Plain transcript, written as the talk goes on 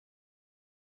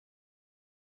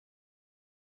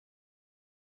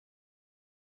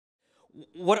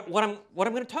what I'm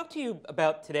going to talk to you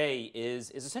about today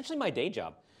is essentially my day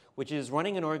job, which is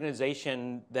running an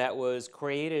organization that was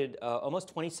created almost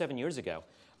 27 years ago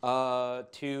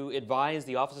to advise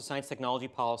the Office of Science Technology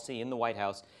Policy in the White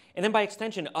House, and then by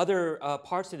extension other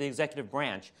parts of the executive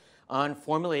branch on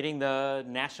formulating the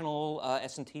national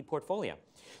S&T portfolio.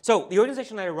 So the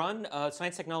organization that I run,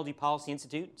 Science Technology Policy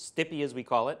Institute, STIPI as we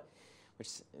call it, which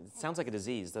sounds like a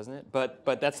disease, doesn't it? But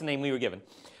that's the name we were given.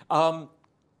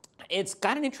 It's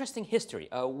got an interesting history.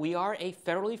 We are a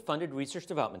federally funded research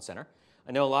development center.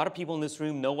 I know a lot of people in this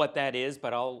room know what that is,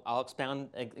 but I'll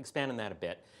expand on that a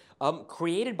bit.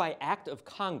 Created by act of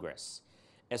Congress.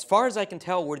 As far as I can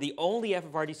tell, we're the only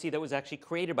FFRDC that was actually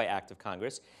created by act of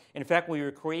Congress. In fact, when we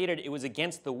were created, it was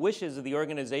against the wishes of the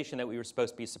organization that we were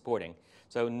supposed to be supporting.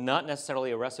 So not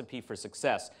necessarily a recipe for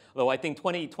success, though I think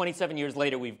 27 years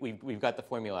later, we've got the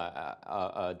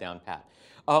formula down pat.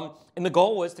 And the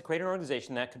goal was to create an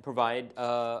organization that could provide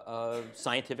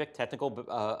scientific, technical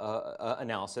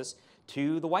analysis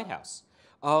to the White House.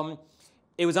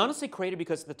 It was honestly created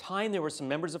because at the time there were some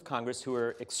members of Congress who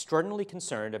were extraordinarily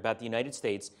concerned about the United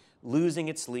States losing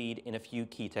its lead in a few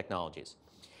key technologies.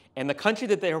 And the country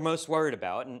that they were most worried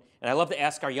about, and I love to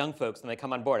ask our young folks when they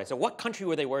come on board, I said, what country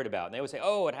were they worried about? And they would say,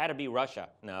 oh, it had to be Russia.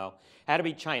 No. It had to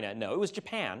be China. No, it was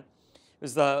Japan. It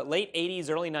was the late 80s,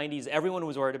 early 90s. Everyone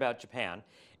was worried about Japan.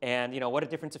 And what a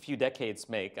difference a few decades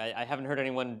make. I haven't heard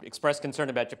anyone express concern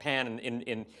about Japan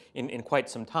in quite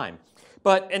some time.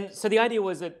 And so the idea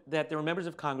was that there were members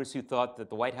of Congress who thought that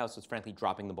the White House was frankly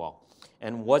dropping the ball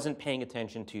and wasn't paying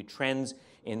attention to trends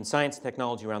in science and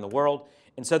technology around the world.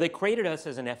 And so they created us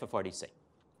as an FFRDC.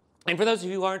 And for those of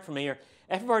you who aren't familiar,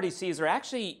 FFRDCs are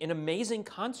actually an amazing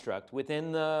construct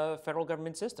within the federal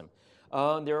government system.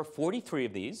 There are 43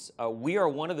 of these. We are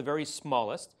one of the very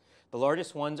smallest. The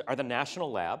largest ones are the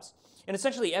national labs. And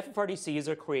essentially, FFRDCs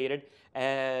are created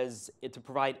to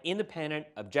provide independent,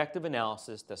 objective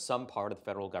analysis to some part of the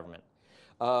federal government.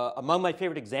 Among my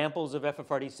favorite examples of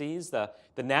FFRDCs,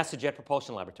 the NASA Jet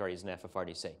Propulsion Laboratory is an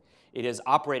FFRDC. It is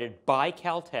operated by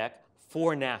Caltech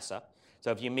for NASA.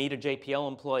 So if you meet a JPL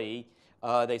employee,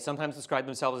 they sometimes describe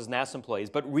themselves as NASA employees,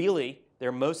 but really,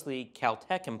 they're mostly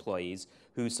Caltech employees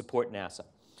who support NASA.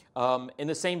 In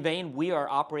the same vein, we are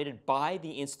operated by the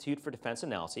Institute for Defense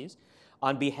Analyses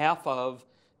on behalf of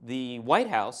the White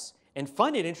House and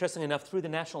funded, interestingly enough, through the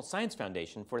National Science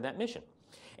Foundation for that mission.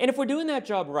 And if we're doing that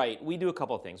job right, we do a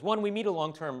couple of things. One, we meet a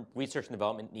long-term research and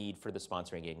development need for the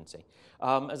sponsoring agency.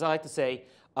 As I like to say,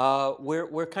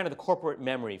 we're kind of the corporate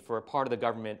memory for a part of the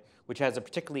government which has a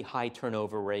particularly high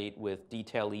turnover rate with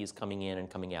detailees coming in and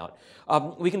coming out.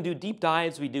 We can do deep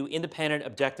dives. We do independent,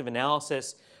 objective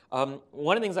analysis.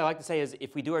 One of the things I like to say is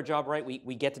if we do our job right,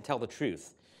 we get to tell the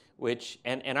truth.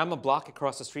 And I'm a block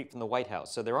across the street from the White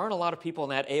House, so there aren't a lot of people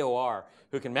in that AOR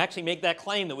who can actually make that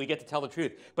claim that we get to tell the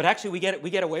truth. But actually, we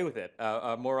get away with it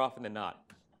more often than not.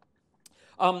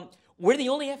 We're the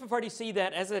only FFRDC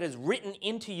that, as it is written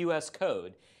into U.S.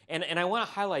 code, and I want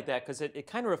to highlight that because it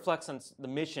kind of reflects on the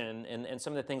mission and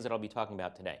some of the things that I'll be talking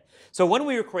about today. So when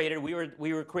we were created,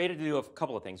 we were created to do a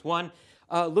couple of things. One,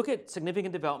 look at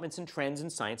significant developments and trends in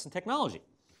science and technology.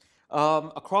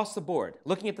 Across the board,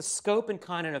 looking at the scope and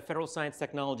content of federal science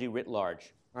technology writ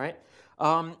large, right?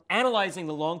 Analyzing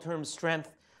the long-term strength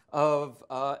of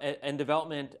and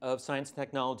development of science and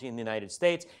technology in the United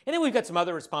States. And then we've got some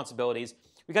other responsibilities.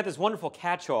 We've got this wonderful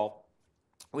catch-all,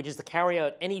 which is to carry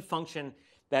out any function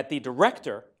that the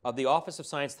director of the Office of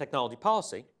Science and Technology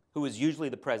Policy, who is usually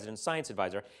the president's science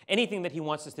advisor, anything that he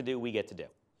wants us to do, we get to do.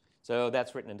 So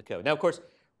that's written into code. Now, of course,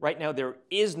 right now there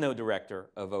is no director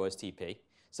of OSTP.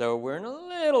 So we're in a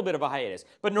little bit of a hiatus.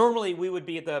 But normally, we would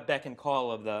be at the beck and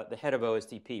call of the head of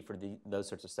OSTP for those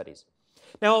sorts of studies.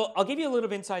 Now, I'll give you a little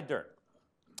of inside dirt.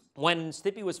 When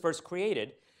STIPI was first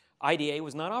created, IDA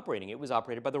was not operating. It was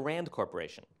operated by the RAND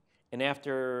Corporation. And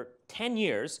after 10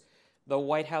 years, the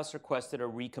White House requested a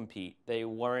recompete. They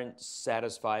weren't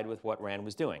satisfied with what RAND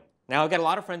was doing. Now, I've got a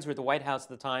lot of friends who were at the White House at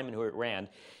the time and who were at RAND.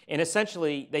 And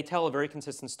essentially, they tell a very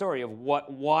consistent story of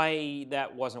why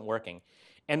that wasn't working.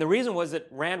 And the reason was that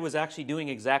RAND was actually doing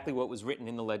exactly what was written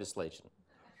in the legislation.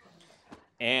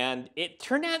 And it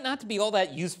turned out not to be all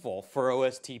that useful for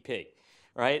OSTP,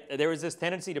 right? There was this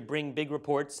tendency to bring big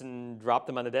reports and drop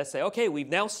them on the desk, say, OK, we've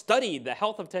now studied the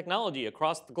health of technology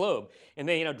across the globe. And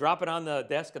then drop it on the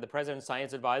desk of the president's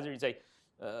science advisor and say,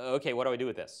 OK, what do I do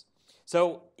with this?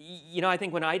 So, I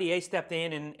think when IDA stepped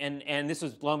in, and this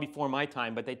was long before my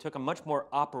time, but they took a much more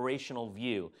operational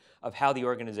view of how the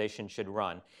organization should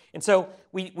run. And so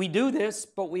we do this,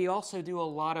 but we also do a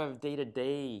lot of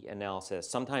day-to-day analysis.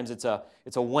 Sometimes it's a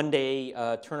one-day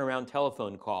turnaround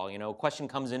telephone call. A question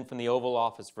comes in from the Oval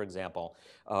Office, for example.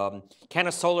 Can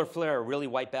a solar flare really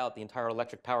wipe out the entire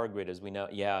electric power grid as we know?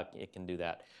 Yeah, it can do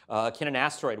that. Can an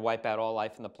asteroid wipe out all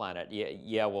life on the planet?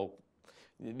 Yeah, well,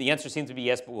 the answer seems to be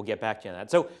yes, but we'll get back to you on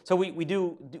that. So we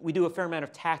do a fair amount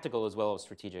of tactical as well as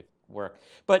strategic work.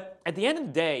 But at the end of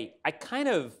the day, I kind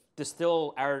of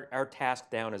distill our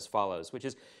task down as follows, which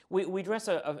is we address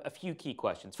a few key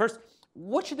questions. First,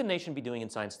 what should the nation be doing in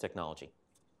science and technology?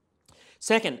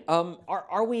 Second,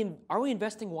 are we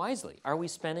investing wisely? Are we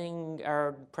spending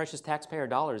our precious taxpayer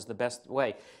dollars the best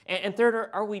way? And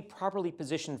third, are we properly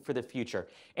positioned for the future?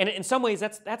 And in some ways,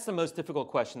 that's the most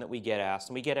difficult question that we get asked,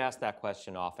 and we get asked that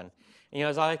question often. And,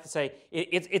 as I like to say,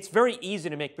 it's very easy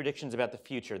to make predictions about the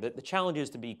future. The challenge is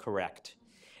to be correct.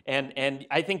 And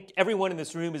I think everyone in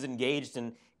this room is engaged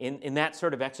in that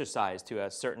sort of exercise to a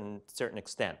certain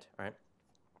extent, right?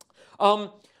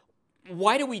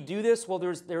 Why do we do this? Well,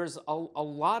 there's a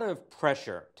lot of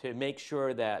pressure to make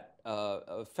sure that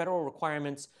federal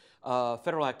requirements,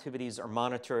 federal activities are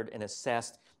monitored and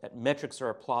assessed, that metrics are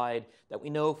applied, that we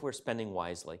know if we're spending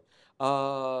wisely.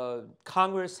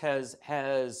 Congress has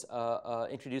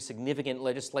introduced significant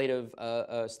legislative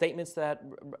statements to that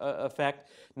effect.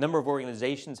 A number of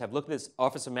organizations have looked at this.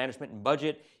 Office of Management and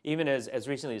Budget, even as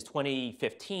recently as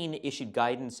 2015, issued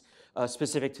guidance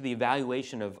specific to the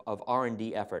evaluation of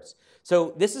R&D efforts.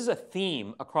 So this is a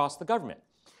theme across the government.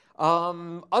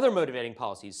 Other motivating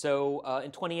policies. So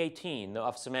in 2018, the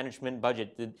Office of Management and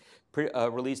Budget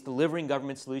released Delivering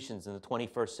Government Solutions in the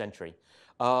 21st Century,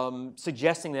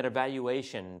 suggesting that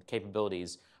evaluation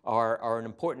capabilities are an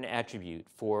important attribute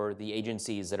for the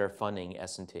agencies that are funding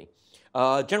S&T.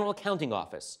 General Accounting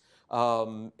Office,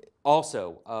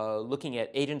 also looking at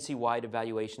agency-wide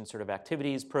evaluation sort of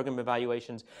activities, program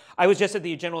evaluations. I was just at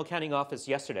the General Accounting Office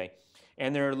yesterday,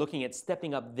 and they're looking at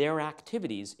stepping up their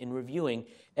activities in reviewing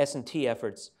S&T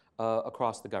efforts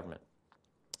across the government.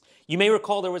 You may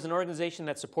recall there was an organization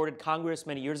that supported Congress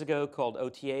many years ago called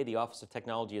OTA, the Office of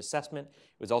Technology Assessment.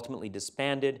 It was ultimately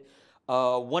disbanded.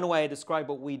 One way I describe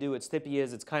what we do at STIPI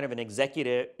is it's kind of an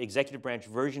executive branch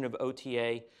version of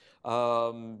OTA.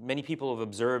 Many people have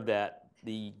observed that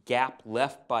the gap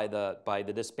left by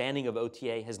the disbanding of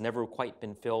OTA has never quite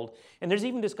been filled. And there's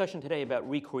even discussion today about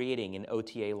recreating an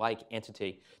OTA-like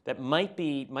entity that might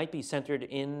be centered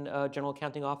in General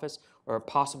Accounting Office or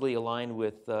possibly aligned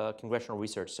with Congressional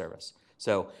Research Service.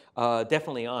 So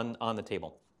definitely on the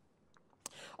table.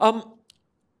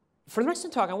 For the rest of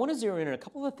the talk, I want to zero in on a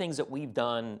couple of things that we've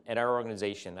done at our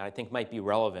organization that I think might be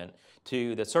relevant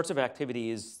to the sorts of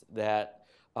activities that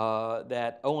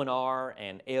ONR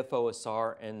and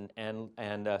AFOSR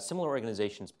and similar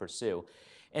organizations pursue.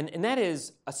 And that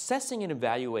is assessing and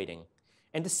evaluating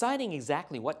and deciding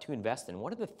exactly what to invest in.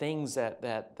 What are the things that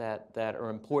are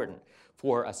important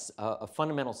for a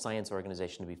fundamental science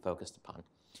organization to be focused upon?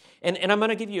 And I'm going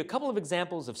to give you a couple of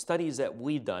examples of studies that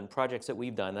we've done, projects that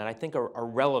we've done that I think are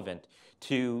relevant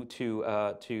to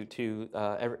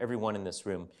everyone in this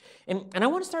room. And I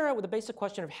want to start out with a basic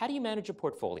question of how do you manage a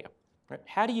portfolio? Right?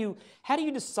 How do you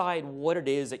decide what it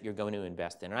is that you're going to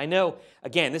invest in? And I know,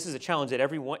 again, this is a challenge that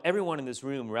everyone in this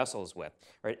room wrestles with.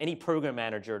 Right? Any program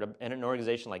manager in an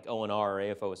organization like ONR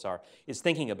or AFOSR is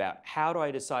thinking about how do I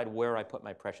decide where I put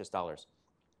my precious dollars.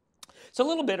 So a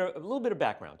little bit of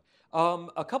background.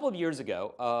 A couple of years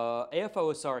ago,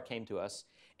 AFOSR came to us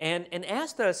and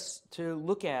asked us to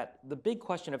look at the big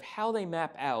question of how they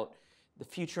map out the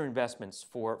future investments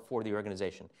for the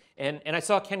organization. And I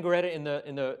saw Ken Goretta in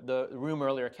the room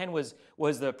earlier. Ken was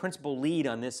the principal lead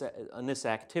on this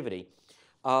activity.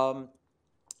 And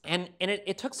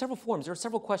it took several forms. There were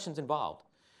several questions involved.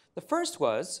 The first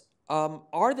was,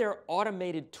 are there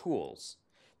automated tools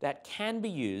that can be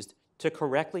used to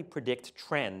correctly predict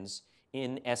trends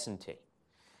in S&T?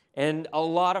 And a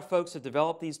lot of folks have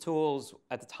developed these tools.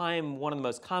 At the time, one of the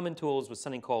most common tools was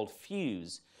something called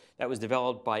FUSE that was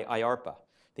developed by IARPA,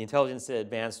 the Intelligence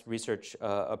Advanced Research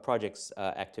Projects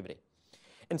activity.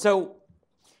 And so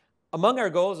among our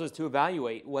goals was to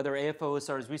evaluate whether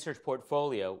AFOSR's research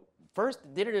portfolio,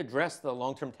 first, did it address the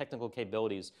long-term technical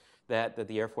capabilities that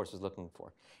the Air Force was looking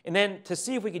for? And then to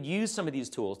see if we could use some of these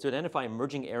tools to identify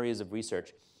emerging areas of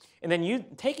research. And then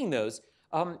taking those,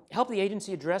 help the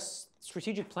agency address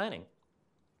strategic planning.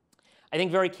 I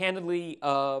think very candidly,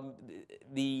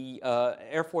 the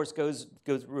Air Force goes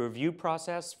through a review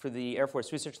process for the Air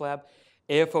Force Research Lab.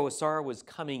 AFOSR was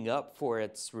coming up for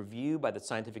its review by the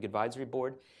Scientific Advisory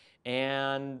Board,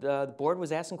 and the board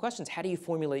was asking questions. How do you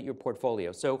formulate your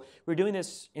portfolio? So we're doing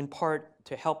this in part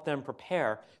to help them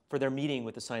prepare for their meeting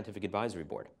with the Scientific Advisory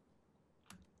Board.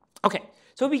 Okay,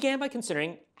 so we began by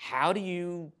considering, how do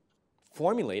you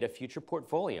formulate a future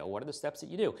portfolio? What are the steps that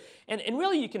you do? And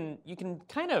really, you can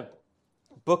kind of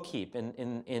bookkeep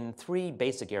in three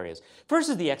basic areas. First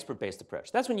is the expert-based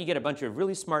approach. That's when you get a bunch of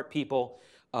really smart people,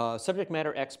 subject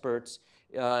matter experts.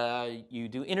 You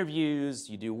do interviews,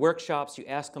 you do workshops, you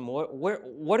ask them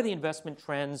what are the investment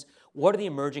trends, what are the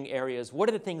emerging areas, what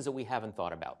are the things that we haven't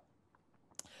thought about.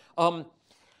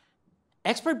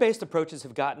 Expert-based approaches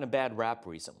have gotten a bad rap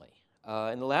recently.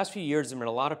 In the last few years, there have been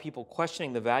a lot of people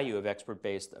questioning the value of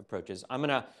expert-based approaches. I'm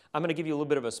gonna give you a little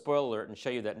bit of a spoiler alert and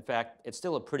show you that, in fact, it's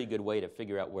still a pretty good way to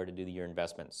figure out where to do your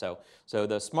investment. So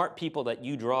the smart people that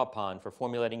you draw upon for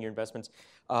formulating your investments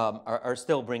are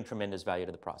still bring tremendous value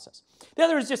to the process. The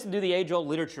other is just to do the age-old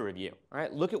literature review. All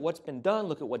right, look at what's been done,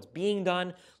 look at what's being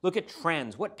done, look at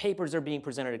trends, what papers are being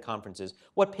presented at conferences,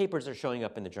 what papers are showing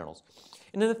up in the journals.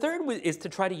 And then the third is to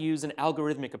try to use an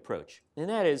algorithmic approach, and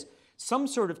that is some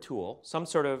sort of tool, some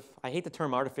sort of, I hate the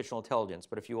term artificial intelligence,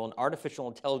 but if you will, an artificial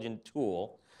intelligent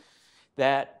tool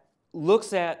that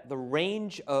looks at the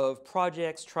range of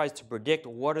projects, tries to predict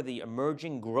what are the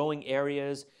emerging, growing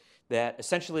areas, that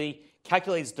essentially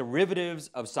calculates derivatives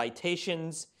of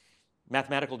citations,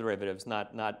 mathematical derivatives,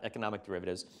 not economic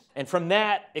derivatives, and from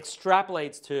that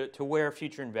extrapolates to where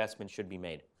future investments should be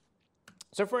made.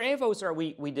 So for AFOSR,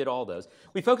 we did all those.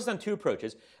 We focused on two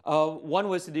approaches. One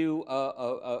was to do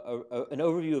an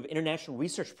overview of international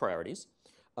research priorities,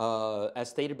 as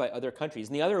stated by other countries.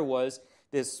 And the other was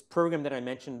this program that I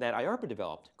mentioned that IARPA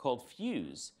developed called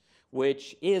FUSE,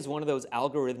 which is one of those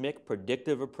algorithmic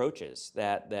predictive approaches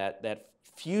that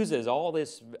fuses all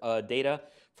this data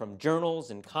from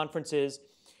journals and conferences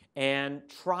and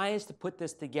tries to put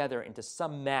this together into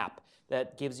some map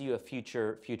that gives you a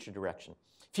future direction.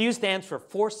 FUSE stands for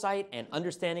Foresight and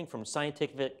Understanding from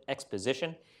Scientific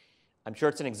Exposition. I'm sure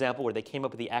it's an example where they came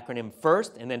up with the acronym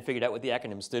first and then figured out what the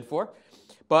acronym stood for.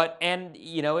 And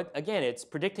you know, again, it's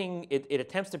predicting, it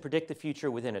attempts to predict the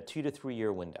future within a 2 to 3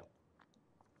 year window.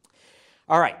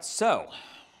 All right, so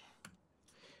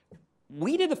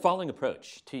we did the following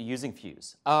approach to using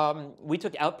FUSE. We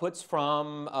took outputs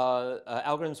from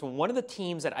algorithms from one of the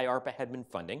teams that IARPA had been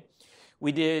funding.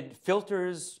 We did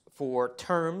filters for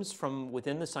terms from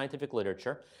within the scientific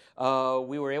literature.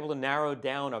 We were able to narrow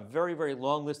down a very, very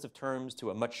long list of terms to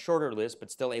a much shorter list,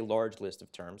 but still a large list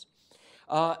of terms.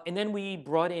 And then we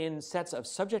brought in sets of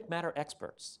subject matter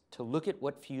experts to look at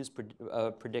what FUSE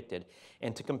predicted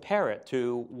and to compare it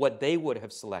to what they would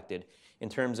have selected in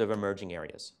terms of emerging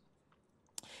areas.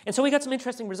 And so we got some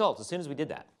interesting results as soon as we did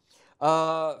that.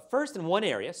 First, in one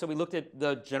area, so we looked at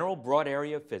the general broad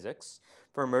area of physics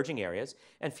for emerging areas,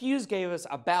 and FUSE gave us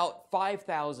about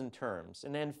 5,000 terms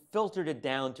and then filtered it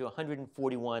down to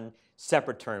 141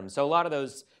 separate terms. So a lot of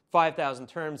those 5,000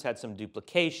 terms had some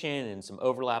duplication and some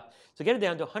overlap. So get it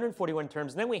down to 141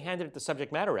 terms, and then we handed it to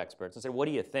subject matter experts and said, what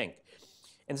do you think?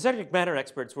 And the subject matter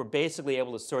experts were basically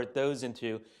able to sort those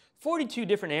into 42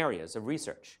 different areas of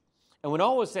research. And when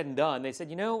all was said and done, they said,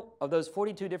 you know, of those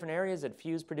 42 different areas that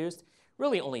FUSE produced,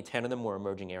 really only 10 of them were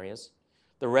emerging areas.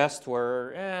 The rest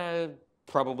were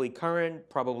probably current,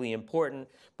 probably important,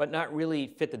 but not really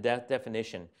fit the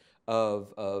definition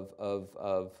of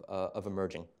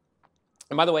emerging.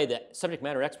 And by the way, the subject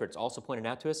matter experts also pointed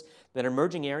out to us that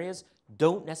emerging areas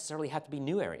don't necessarily have to be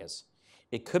new areas.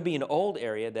 It could be an old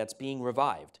area that's being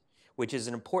revived, which is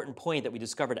an important point that we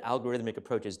discovered algorithmic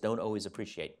approaches don't always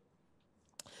appreciate.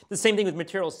 The same thing with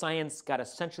material science, got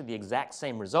essentially the exact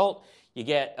same result. You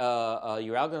get,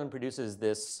 your algorithm produces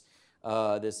this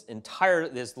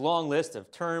long list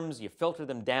of terms, you filter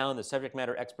them down, the subject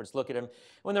matter experts look at them.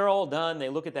 When they're all done, they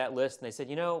look at that list and they said,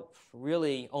 you know,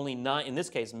 really only 9, in this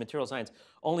case, in material science,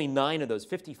 only 9 of those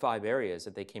 55 areas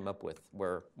that they came up with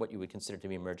were what you would consider to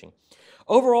be emerging.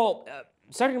 Overall,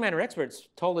 subject matter experts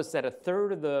told us that a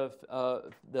third of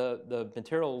the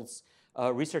materials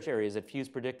research areas that FUSE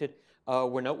predicted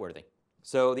were noteworthy.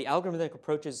 So the algorithmic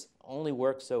approaches only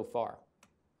work so far.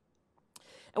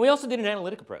 And we also did an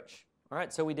analytic approach. All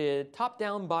right, so we did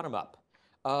top-down, bottom-up.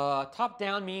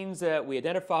 Top-down means that we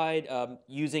identified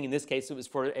using, in this case, it was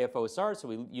for AFOSR, so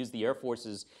we used the Air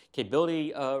Force's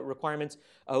capability requirements.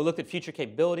 We looked at future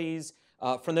capabilities.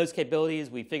 From those capabilities,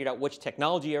 we figured out which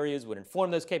technology areas would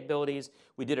inform those capabilities.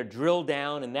 We did a drill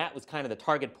down, and that was kind of the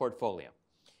target portfolio.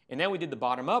 And then we did the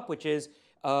bottom-up, which is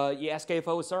you ask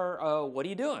AFOSR, what are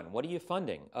you doing? What are you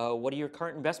funding? What are your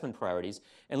current investment priorities?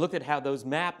 And looked at how those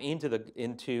map into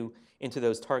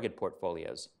those target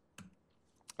portfolios.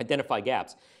 Identify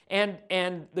gaps. And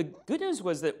the good news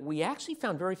was that we actually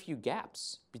found very few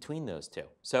gaps between those two.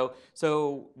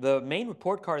 So the main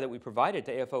report card that we provided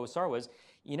to AFOSR was,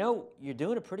 you know, you're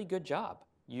doing a pretty good job.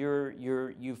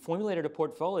 You've formulated a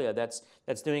portfolio that's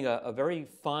doing a very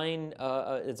fine,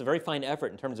 it's a very fine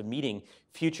effort in terms of meeting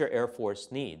future Air Force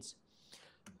needs.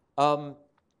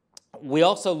 We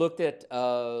also looked at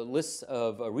lists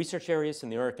of research areas in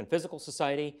the American Physical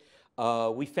Society.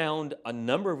 We found a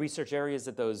number of research areas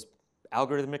that those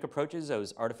algorithmic approaches,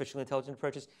 those artificial intelligence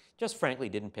approaches, just frankly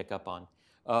didn't pick up on.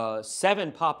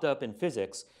 7 popped up in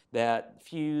physics that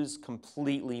Fuse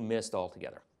completely missed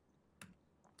altogether.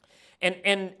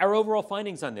 And our overall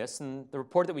findings on this, and the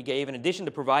report that we gave, in addition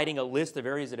to providing a list of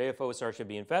areas that AFOSR should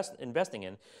be investing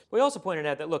in, we also pointed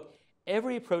out that, look,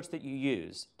 every approach that you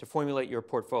use to formulate your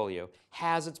portfolio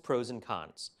has its pros and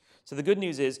cons. So the good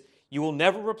news is you will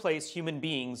never replace human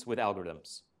beings with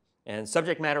algorithms. And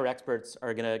subject matter experts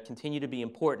are going to continue to be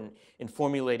important in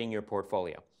formulating your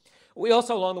portfolio. We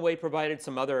also, along the way, provided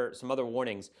some other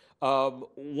warnings.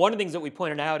 One of the things that we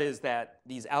pointed out is that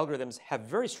these algorithms have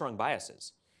very strong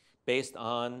biases based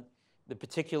on the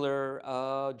particular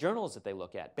journals that they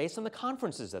look at, based on the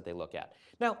conferences that they look at.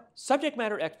 Now, subject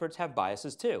matter experts have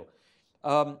biases too.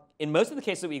 In most of the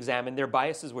cases that we examined, their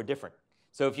biases were different.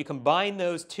 So if you combine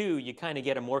those two, you kind of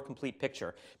get a more complete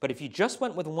picture. But if you just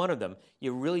went with one of them,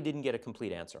 you really didn't get a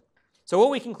complete answer. So what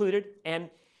we concluded, and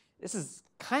this is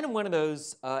kind of one of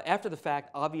those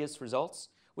after-the-fact obvious results,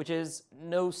 which is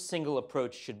no single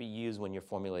approach should be used when you're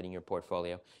formulating your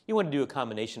portfolio. You want to do a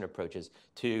combination of approaches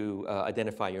to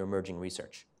identify your emerging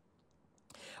research.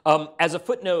 As a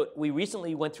footnote, we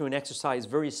recently went through an exercise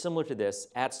very similar to this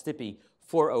at STIPI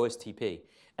for OSTP.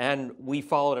 And we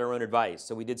followed our own advice.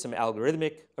 So we did some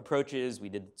algorithmic approaches, we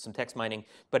did some text mining,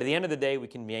 but at the end of the day, we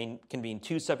convened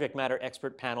 2 subject matter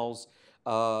expert panels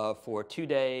for 2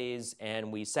 days,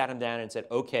 and we sat them down and said,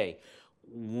 okay,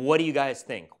 what do you guys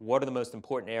think? What are the most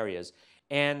important areas?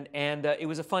 And it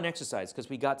was a fun exercise because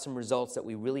we got some results that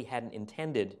we really hadn't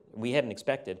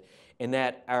expected, in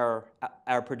that our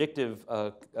predictive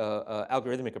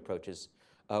algorithmic approaches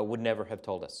would never have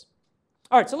told us.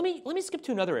 All right, so let me skip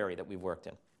to another area that we've worked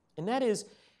in, and that is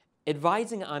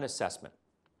advising on assessment.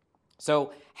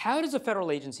 So how does a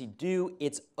federal agency do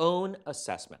its own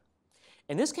assessment?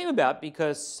 And this came about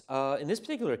because in this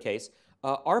particular case,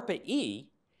 ARPA-E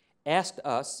asked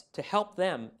us to help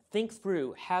them think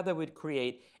through how they would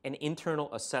create an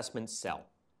internal assessment cell.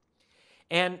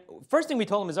 And first thing we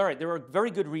told them is, all right, there are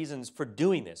very good reasons for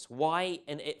doing this, why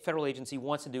a federal agency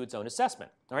wants to do its own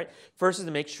assessment. All right? First is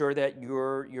to make sure that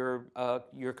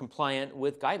you're compliant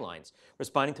with guidelines,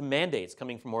 responding to mandates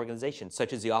coming from organizations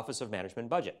such as the Office of Management and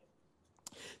Budget.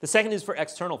 The second is for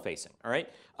external facing. All right?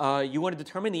 You want to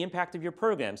determine the impact of your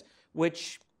programs,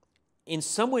 which in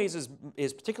some ways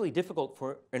is particularly difficult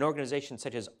for an organization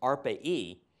such as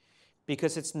ARPA-E,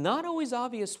 because it's not always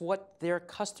obvious what their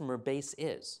customer base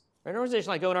is. An organization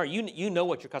like ONR, you know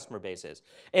what your customer base is.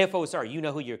 AFOSR, you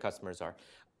know who your customers are.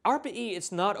 ARPA-E,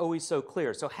 it's not always so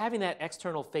clear. So having that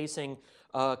external facing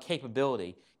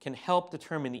capability can help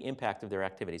determine the impact of their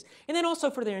activities. And then also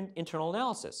for their internal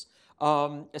analysis,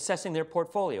 assessing their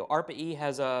portfolio. ARPA-E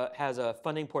has a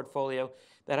funding portfolio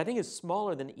that I think is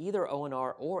smaller than either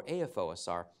ONR or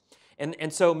AFOSR.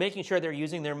 And so making sure they're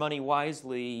using their money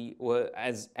wisely,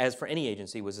 as for any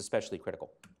agency, was especially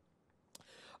critical.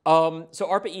 So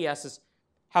ARPA-E asks us,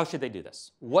 how should they do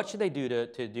this? What should they do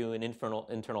to do an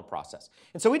internal process?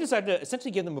 And so we decided to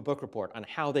essentially give them a book report on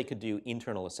how they could do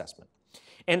internal assessment.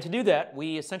 And to do that,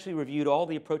 we essentially reviewed all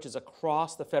the approaches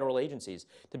across the federal agencies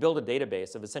to build a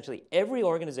database of essentially every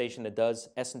organization that does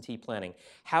S&T planning.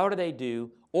 How do they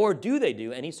do, or do they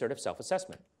do, any sort of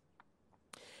self-assessment?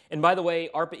 And by the way,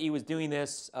 ARPA-E was doing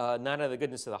this not out of the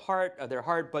goodness of their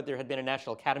heart, but there had been a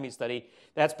National Academy study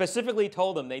that specifically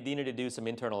told them they needed to do some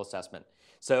internal assessment.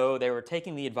 So they were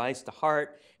taking the advice to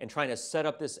heart and trying to set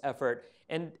up this effort.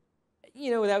 And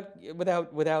you know,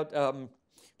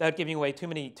 without giving away too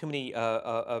many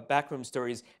backroom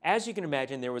stories, as you can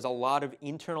imagine, there was a lot of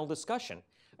internal discussion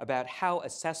about how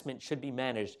assessment should be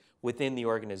managed within the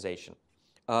organization.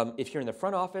 If you're in the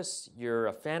front office, you're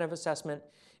a fan of assessment.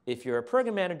 If you're a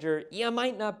program manager, you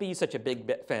might not be such a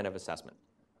big fan of assessment.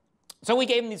 So we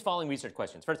gave them these following research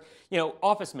questions. First, you know,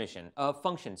 office mission,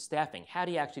 function, staffing. How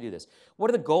do you actually do this? What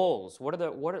are the goals? What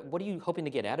are you hoping to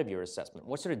get out of your assessment?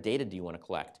 What sort of data do you want to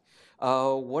collect?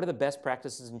 What are the best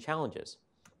practices and challenges?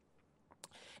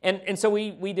 And so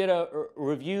we did a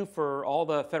review for all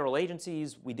the federal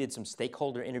agencies. We did some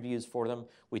stakeholder interviews for them.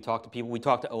 We talked to people. We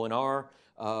talked to ONR.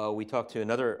 We talked to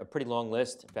a pretty long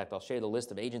list. In fact, I'll show you the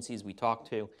list of agencies we talked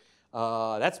to.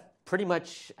 That's pretty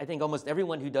much, I think, almost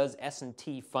everyone who does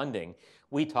S&T funding,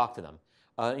 we talked to them,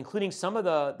 including some of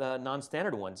the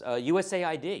non-standard ones.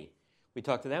 USAID, we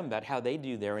talked to them about how they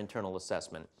do their internal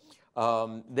assessment.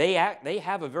 They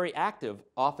have a very active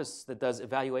office that does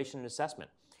evaluation and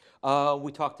assessment.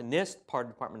 We talked to NIST, part of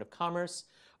the Department of Commerce,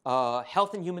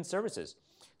 Health and Human Services.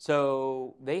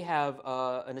 So they have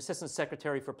an assistant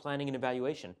secretary for planning and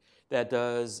evaluation that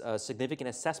does significant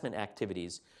assessment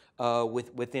activities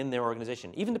within their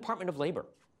organization, even Department of Labor.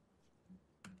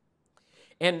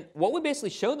 And what we basically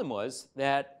showed them was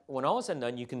that when all is said and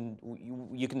done,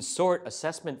 you can sort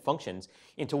assessment functions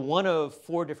into one of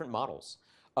 4 different models.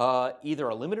 Either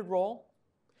a limited role,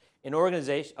 an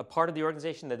organization, a part of the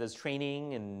organization that does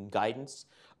training and guidance,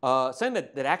 something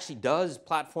that actually does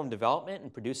platform development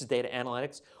and produces data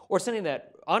analytics, or something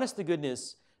that, honest to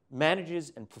goodness,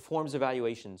 manages and performs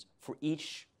evaluations for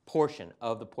each portion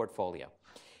of the portfolio.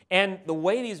 And the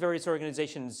way these various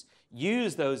organizations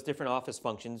use those different office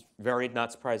functions varied,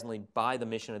 not surprisingly, by the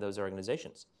mission of those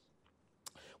organizations.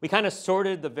 We kind of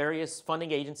sorted the various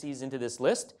funding agencies into this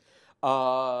list.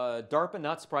 DARPA,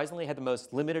 not surprisingly, had the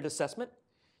most limited assessment.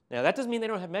 Now, that doesn't mean they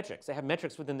don't have metrics. They have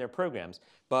metrics within their programs.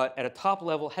 But at a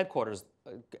top-level headquarters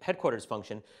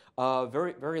function,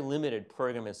 very, very limited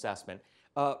program assessment.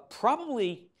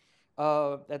 Probably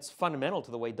that's fundamental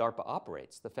to the way DARPA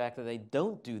operates, the fact that they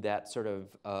don't do that sort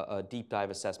of deep dive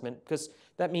assessment, because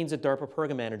that means that DARPA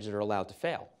program managers are allowed to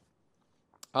fail.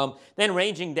 Then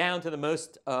ranging down to the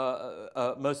most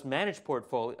managed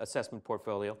assessment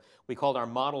portfolio, we called our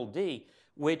Model D,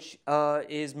 which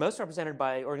is most represented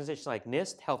by organizations like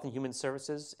NIST, Health and Human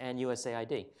Services, and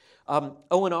USAID.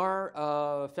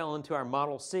 ONR fell into our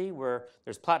Model C, where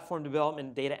there's platform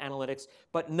development, data analytics,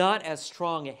 but not as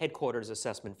strong a headquarters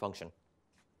assessment function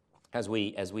as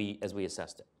we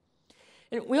assessed it.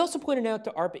 And we also pointed out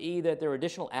to ARPA-E that there are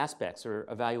additional aspects or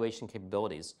evaluation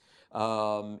capabilities.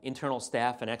 Internal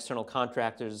staff and external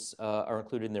contractors are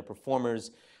included in their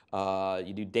performers.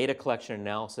 You do data collection,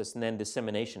 analysis, and then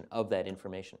dissemination of that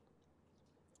information.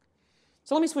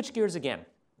 So let me switch gears again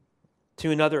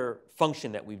to another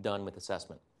function that we've done with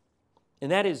assessment.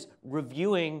 And that is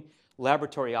reviewing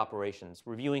laboratory operations,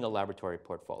 reviewing a laboratory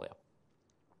portfolio.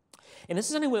 And this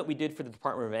is something that we did for the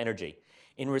Department of Energy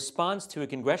in response to a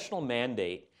congressional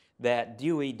mandate that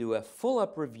DOE do a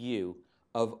full-up review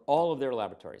of all of their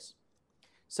laboratories.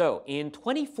 So in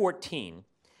 2014,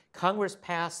 Congress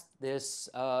passed this.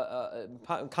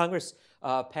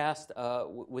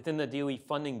 Within the DOE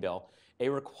funding bill a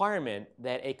requirement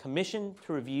that a commission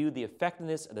to review the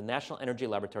effectiveness of the National Energy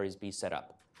Laboratories be set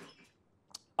up.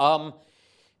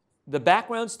 The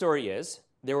background story is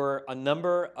there were a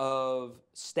number of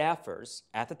staffers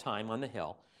at the time on the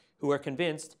Hill who were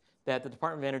convinced that the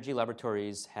Department of Energy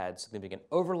Laboratories had significant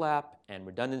overlap and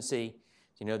redundancy.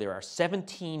 You know, there are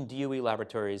 17 DOE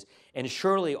laboratories, and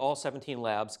surely all 17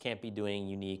 labs can't be doing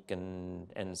unique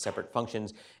and separate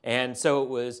functions. And so it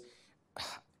was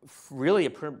really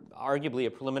arguably a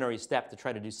preliminary step to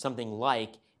try to do something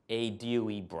like a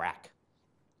DOE BRAC.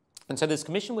 And so this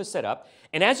commission was set up,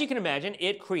 and as you can imagine,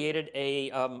 it created a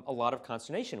lot of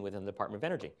consternation within the Department of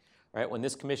Energy. Right? When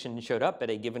this commission showed up at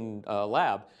a given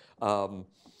lab,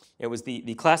 it was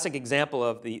the classic example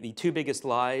of the 2 biggest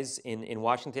lies in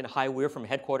Washington. Hi, we're from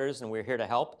headquarters and we're here to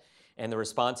help. And the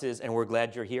response is, and we're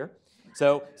glad you're here.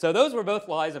 So those were both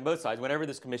lies on both sides whenever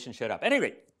this commission showed up. At any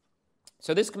rate,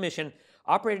 so this commission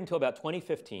operated until about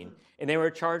 2015, and they were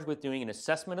charged with doing an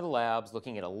assessment of the labs,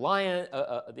 looking at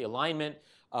the alignment,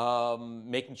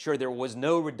 making sure there was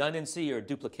no redundancy or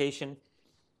duplication.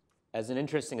 As an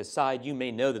interesting aside, you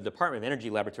may know the Department of Energy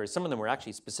laboratories, some of them were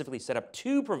actually specifically set up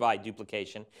to provide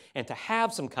duplication and to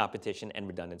have some competition and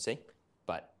redundancy,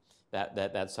 but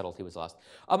that subtlety was lost.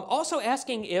 Also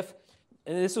asking if,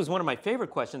 and this was one of my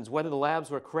favorite questions, whether the labs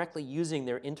were correctly using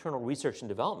their internal research and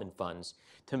development funds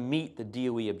to meet the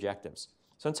DOE objectives.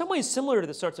 So in some ways similar to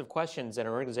the sorts of questions that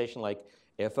an organization like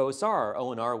FOSR or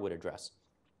ONR would address.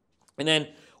 And then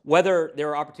whether there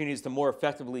are opportunities to more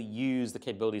effectively use the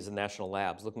capabilities of national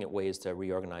labs, looking at ways to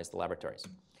reorganize the laboratories.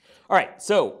 All right,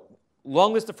 so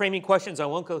long list of framing questions. I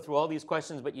won't go through all these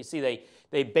questions, but you see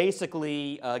they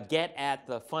basically get at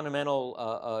the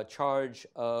fundamental charge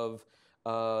of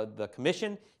the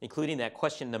commission, including that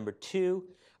question number 2.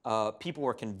 People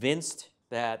were convinced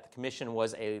that the commission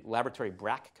was a laboratory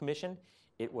BRAC commission.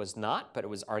 It was not, but it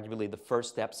was arguably the first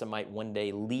steps that might one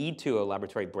day lead to a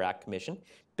laboratory BRAC commission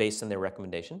based on their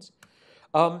recommendations.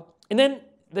 And then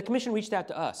the commission reached out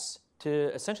to us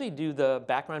to essentially do the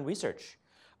background research,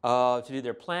 to do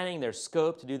their planning, their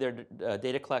scope, to do their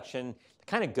data collection, to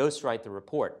kind of ghostwrite the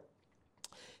report.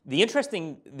 The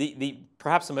interesting,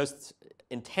 perhaps the most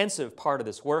intensive part of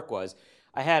this work was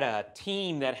I had a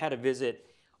team that had to visit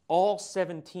all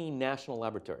 17 national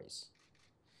laboratories.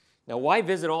 Now, why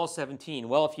visit all 17?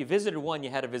 Well, if you visited one, you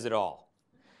had to visit all.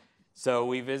 So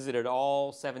we visited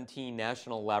all 17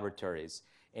 national laboratories.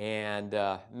 And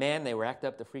man, they racked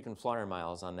up the frequent flyer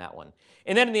miles on that one.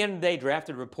 And then at the end of the day,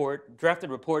 drafted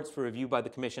reports for review by the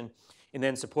commission, and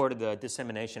then supported the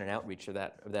dissemination and outreach of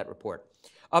that report.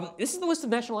 This is the list of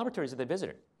national laboratories that they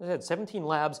visited. They had 17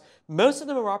 labs. Most of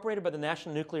them are operated by the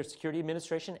National Nuclear Security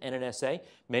Administration, NNSA.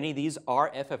 Many of these are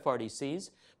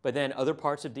FFRDCs, but then other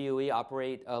parts of DOE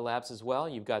operate labs as well.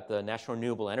 You've got the National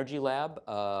Renewable Energy Lab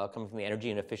coming from the Energy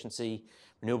and Efficiency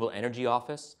Renewable Energy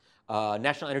Office.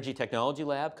 National Energy Technology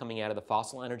Lab coming out of the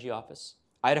Fossil Energy Office.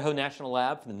 Idaho National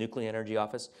Lab from the Nuclear Energy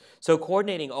Office. So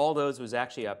coordinating all those was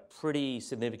actually a pretty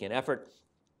significant effort.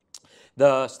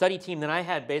 The study team that I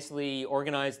had basically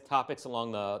organized topics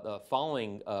along the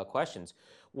following questions.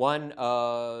 One,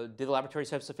 do the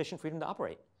laboratories have sufficient freedom to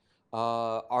operate?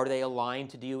 Are they aligned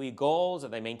to DOE goals? Are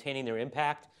they maintaining their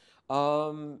impact?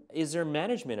 Is their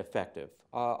management effective?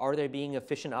 Are they being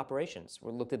efficient operations?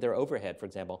 We looked at their overhead, for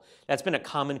example. That's been a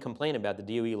common complaint about the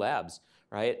DOE labs,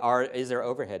 right? Is their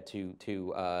overhead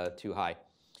too high?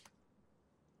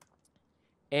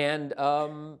 And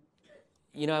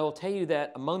you know, I will tell you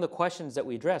that among the questions that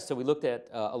we addressed, so we looked at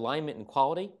alignment and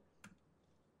quality.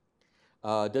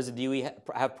 Does the DOE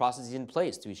have processes in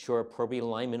place to ensure appropriate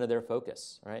alignment of their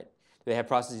focus, right? Do they have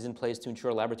processes in place to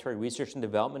ensure laboratory research and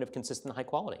development of consistent high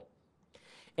quality?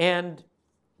 And,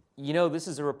 you know, this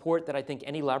is a report that I think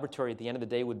any laboratory at the end of the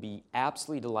day would be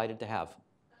absolutely delighted to have.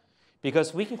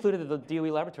 Because we concluded that the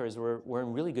DOE laboratories were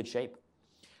in really good shape.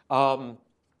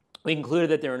 We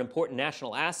concluded that they're an important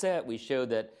national asset. We showed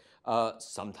that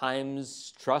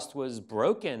sometimes trust was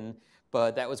broken,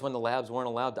 but that was when the labs weren't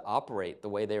allowed to operate the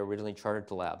way they were originally chartered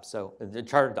to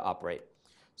operate.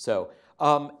 So,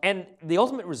 and the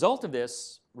ultimate result of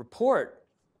this report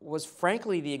was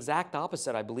frankly the exact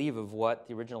opposite, I believe, of what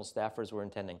the original staffers were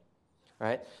intending.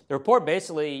 Right? The report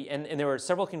basically, and there were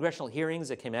several congressional hearings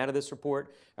that came out of this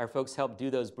report. Our folks helped do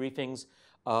those briefings.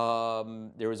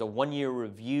 There was a one-year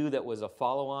review that was a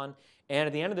follow-on. And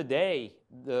at the end of the day,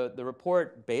 the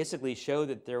report basically showed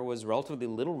that there was relatively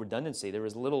little redundancy. There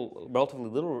was relatively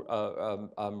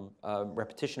little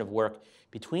repetition of work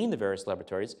between the various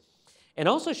laboratories. And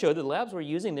also showed that labs were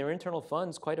using their internal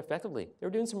funds quite effectively. They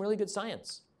were doing some really good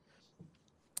science.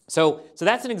 So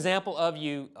that's an example of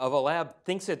a lab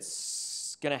thinks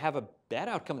it's going to have a bad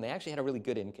outcome, and they actually had a really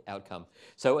good outcome.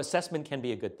 So assessment can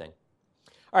be a good thing.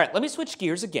 All right, let me switch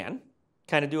gears again,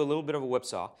 kind of do a little bit of a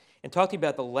whipsaw, and talk to you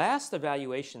about the last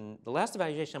evaluation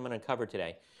I'm going to cover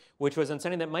today, which was on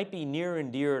something that might be near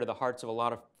and dear to the hearts of a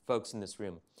lot of folks in this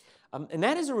room. And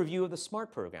that is a review of the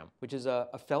SMART program, which is a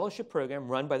fellowship program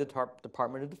run by the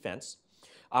Department of Defense,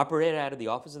 operated out of the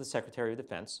Office of the Secretary of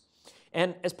Defense.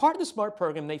 And as part of the SMART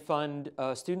program, they fund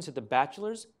students at the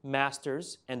bachelor's,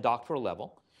 master's, and doctoral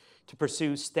level to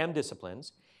pursue STEM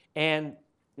disciplines. And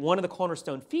one of the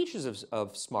cornerstone features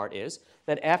of SMART is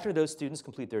that after those students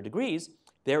complete their degrees,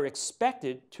 they're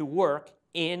expected to work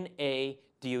in a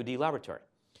DoD laboratory.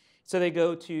 So they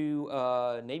go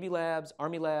to Navy labs,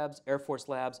 Army labs, Air Force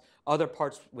labs, other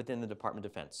parts within the Department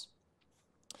of Defense.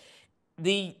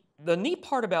 The neat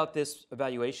part about this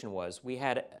evaluation was we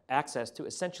had access to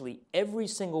essentially every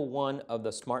single one of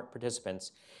the SMART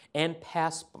participants and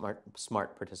past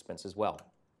SMART participants as well.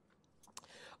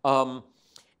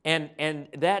 And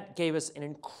that gave us an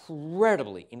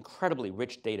incredibly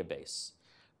rich database.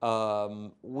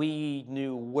 We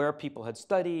knew where people had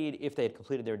studied, if they had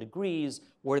completed their degrees,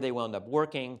 where they wound up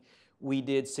working. We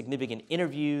did significant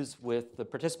interviews with the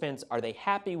participants. Are they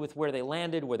happy with where they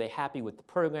landed? Were they happy with the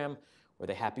program? Were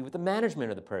they happy with the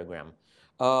management of the program?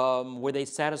 Were they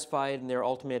satisfied in their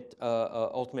ultimate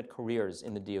careers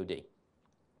in the DoD?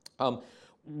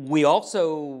 We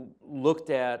also looked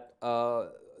at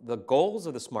the goals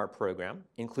of the SMART program,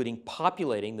 including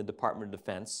populating the Department of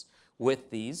Defense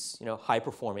with these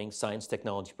high-performing science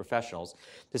technology professionals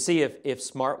to see if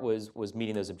SMART was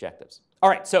meeting those objectives. All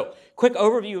right, so quick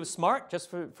overview of SMART, just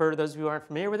for those of you who aren't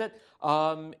familiar with it.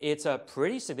 It's a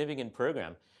pretty significant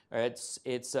program. It's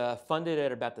funded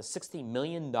at about the $60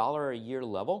 million a year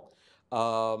level.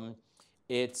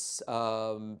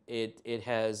 it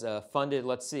has funded,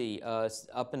 let's see,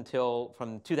 up until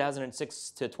from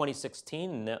 2006 to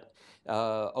 2016,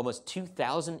 almost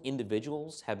 2,000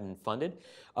 individuals have been funded.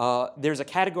 There's a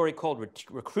category called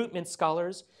recruitment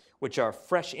scholars, which are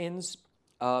fresh-ins.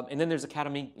 And then there's a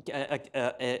category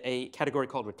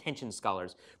called retention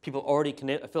scholars, people already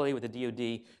affiliated with the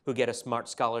DoD who get a SMART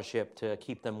scholarship to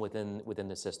keep them within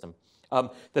the system.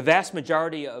 The vast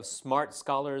majority of SMART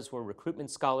scholars were recruitment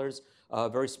scholars,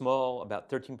 very small, about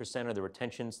 13% of the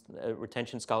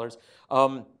retention scholars.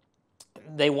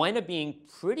 They wind up being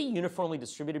pretty uniformly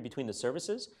distributed between the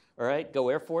services. All right, go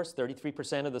Air Force,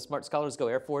 33% of the SMART scholars go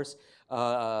Air Force.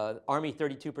 Army,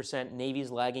 32%.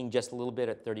 Navy's lagging just a little bit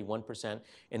at 31%.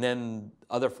 And then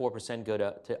other 4% go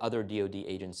to other DoD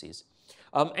agencies.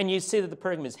 And you see that the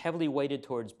program is heavily weighted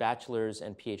towards bachelor's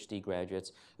and PhD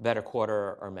graduates. About a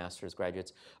quarter are master's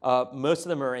graduates. Most of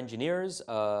them are engineers,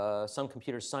 some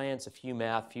computer science, a few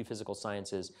math, a few physical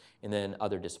sciences, and then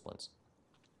other disciplines.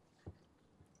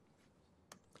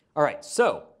 All right,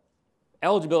 so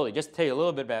eligibility, just to tell you a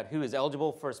little bit about who is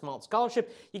eligible for a SMART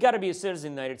scholarship. You got to be a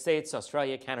citizen of the United States,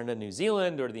 Australia, Canada, New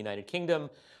Zealand, or the United Kingdom.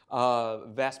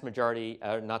 Vast majority,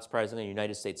 not surprisingly,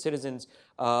 United States citizens.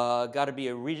 Got to be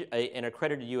an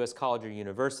accredited U.S. college or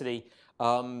university.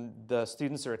 The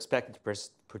students are expected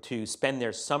to spend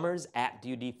their summers at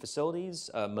DoD facilities,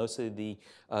 mostly the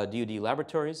DoD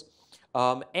laboratories.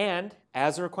 And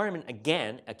as a requirement,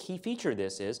 again, a key feature of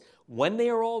this is when they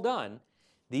are all done,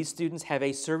 these students have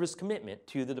a service commitment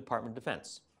to the Department of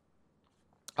Defense.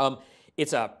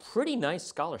 It's a pretty nice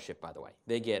scholarship, by the way.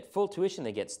 They get full tuition,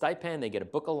 they get stipend, they get a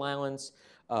book allowance.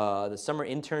 The summer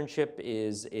internship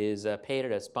is paid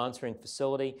at a sponsoring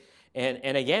facility.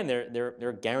 And again,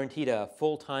 they're guaranteed a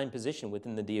full-time position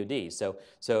within the DoD. So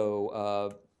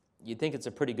you'd think it's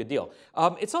a pretty good deal.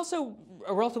 It's also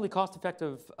a relatively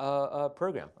cost-effective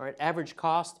program. All right, average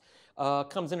cost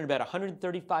comes in at about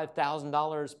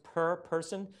 $135,000 per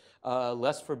person,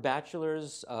 less for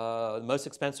bachelor's. Most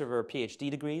expensive are PhD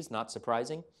degrees, not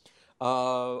surprising.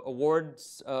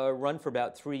 Awards run for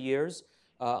about 3 years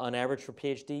on average for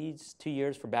PhDs, 2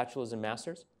 years for bachelor's and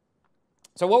master's.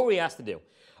 So what were we asked to do?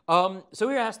 So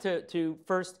we were asked to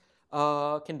first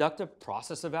conduct a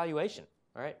process evaluation,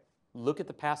 all right? Look at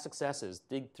the past successes,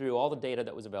 dig through all the data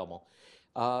that was available,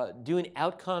 do an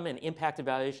outcome and impact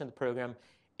evaluation of the program,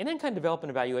 and then kind of develop an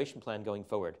evaluation plan going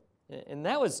forward. And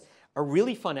that was a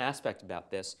really fun aspect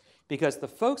about this because the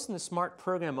folks in the SMART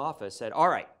program office said, all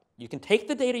right, you can take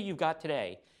the data you've got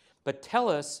today, but tell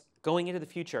us going into the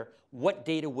future, what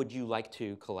data would you like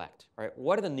to collect? All right,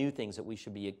 what are the new things that we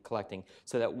should be collecting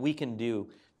so that we can do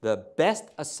the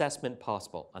best assessment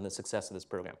possible on the success of this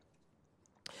program?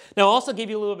 Now, I'll also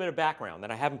give you a little bit of background that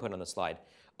I haven't put on the slide.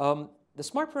 The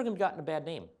SMART program gotten a bad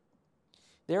name.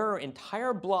 There are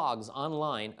entire blogs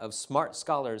online of SMART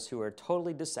scholars who are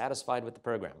totally dissatisfied with the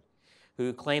program,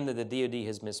 who claim that the DoD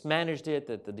has mismanaged it,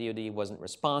 that the DoD wasn't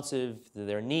responsive to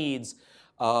their needs.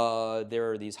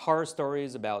 There are these horror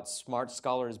stories about SMART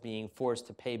scholars being forced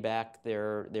to pay back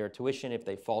their tuition if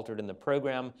they faltered in the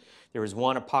program. There was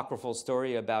one apocryphal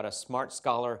story about a SMART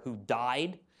scholar who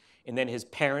died, and then his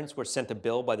parents were sent a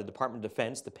bill by the Department of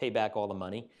Defense to pay back all the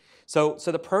money. So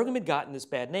the program had gotten this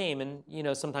bad name, and you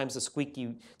know sometimes the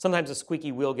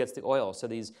squeaky wheel gets the oil. So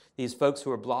these folks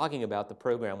who are blogging about the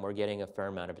program were getting a fair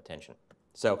amount of attention.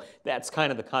 So that's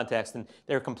kind of the context, and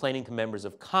they're complaining to members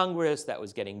of Congress. That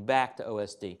was getting back to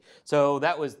OSD. So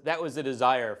that was the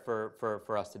desire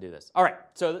for us to do this. All right.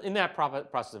 So in that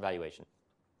process evaluation,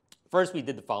 first we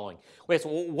did the following. We asked,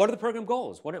 well, what are the program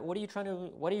goals? What are you trying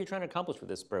to accomplish with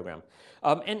this program?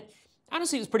 And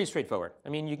honestly, it was pretty straightforward. I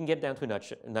mean, you can get it down to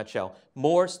a nutshell.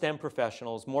 More STEM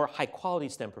professionals, more high-quality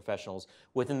STEM professionals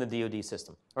within the DoD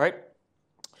system. All right.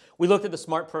 We looked at the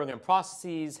SMART program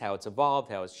processes, how it's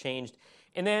evolved, how it's changed.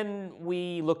 And then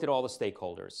we looked at all the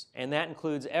stakeholders, and that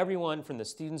includes everyone from the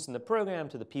students in the program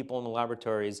to the people in the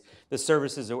laboratories, the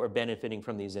services that were benefiting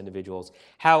from these individuals.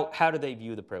 How do they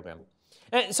view the program?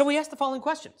 And so we asked the following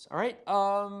questions, all right?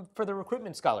 For the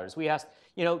recruitment scholars, we asked,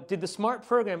 you know, did the SMART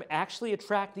program actually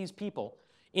attract these people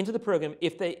into the program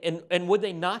if they, and would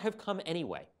they not have come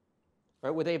anyway?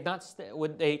 Right? Would they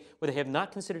have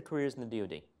not considered careers in the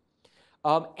DoD?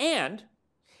 And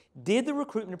did the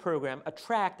recruitment program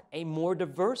attract a more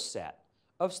diverse set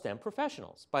of STEM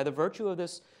professionals? By the virtue of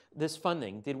this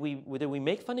funding, did we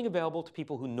make funding available to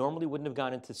people who normally wouldn't have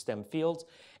gone into STEM fields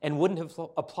and wouldn't have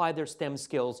applied their STEM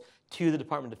skills to the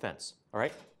Department of Defense? All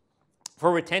right.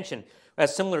 For retention, we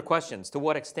asked similar questions. To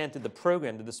what extent did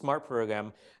the SMART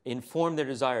program, inform their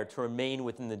desire to remain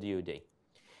within the DoD?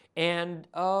 And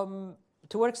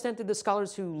to what extent did the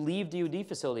scholars who leave DoD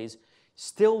facilities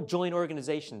still join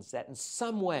organizations that in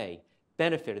some way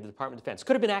benefited the Department of Defense.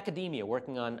 Could have been academia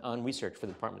working on research for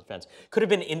the Department of Defense. Could have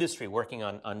been industry working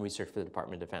on research for the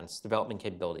Department of Defense, development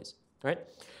capabilities, right?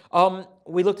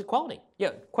 We looked at quality.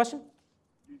 Yeah, question?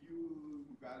 Did you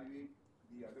evaluate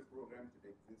the other programs that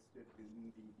existed within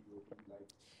the DoD, like?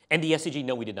 And the SCG,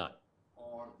 no, we did not.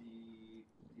 Or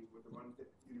the ones that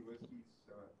universities,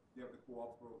 they have the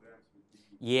co-op programs with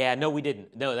the. Yeah, no, we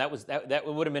didn't. No, that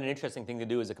would have been an interesting thing to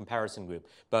do as a comparison group,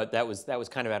 but that was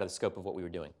kind of out of the scope of what we were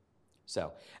doing.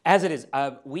 So, as it is,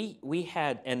 we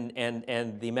had,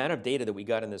 and the amount of data that we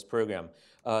got in this program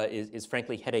is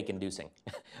frankly headache-inducing.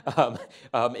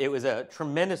 It was a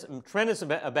tremendous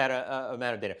amount of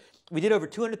data. We did over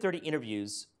 230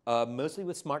 interviews, mostly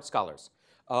with smart scholars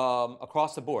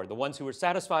across the board, the ones who were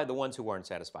satisfied, the ones who weren't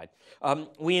satisfied.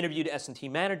 We interviewed S&T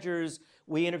managers,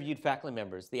 we interviewed faculty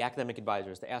members, the academic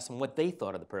advisors, to ask them what they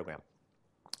thought of the program.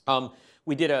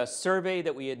 We did a survey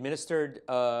that we administered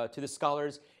to the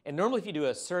scholars. And normally if you do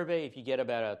a survey, if you get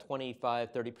about a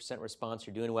 25, 30% response,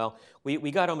 you're doing well.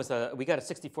 We got a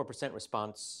 64%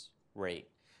 response rate.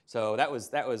 So that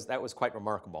was quite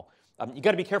remarkable. You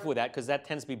got to be careful with that because that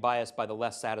tends to be biased by the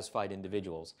less satisfied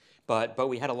individuals. But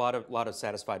we had a lot of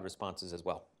satisfied responses as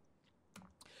well.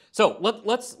 So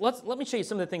let me show you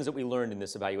some of the things that we learned in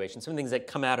this evaluation, some of the things that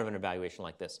come out of an evaluation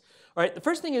like this. All right, the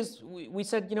first thing is we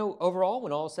said, you know, overall,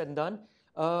 when all is said and done,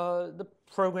 the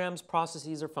program's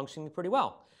processes are functioning pretty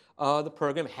well. The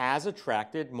program has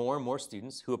attracted more and more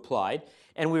students who applied,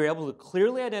 and we were able to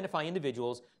clearly identify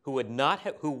individuals who would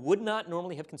not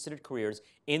normally have considered careers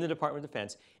in the Department of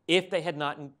Defense if they had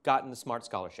not gotten the Smart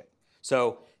Scholarship.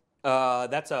 So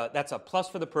that's a plus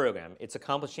for the program. It's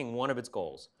accomplishing one of its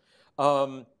goals.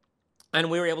 And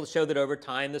we were able to show that over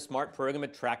time, the SMART program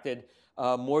attracted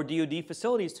more DoD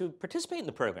facilities to participate in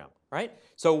the program, right?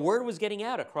 So word was getting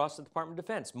out across the Department of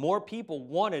Defense. More people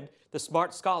wanted the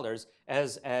SMART scholars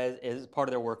as part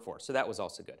of their workforce, so that was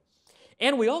also good.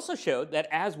 And we also showed that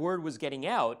as word was getting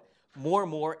out, more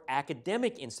and more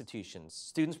academic institutions,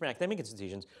 students from academic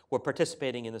institutions, were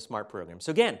participating in the SMART program.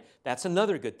 So again, that's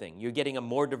another good thing. You're getting a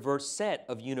more diverse set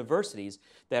of universities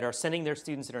that are sending their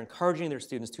students, that are encouraging their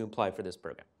students to apply for this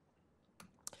program.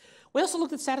 We also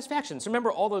looked at satisfaction. So remember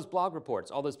all those blog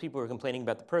reports, all those people who were complaining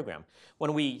about the program.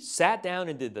 When we sat down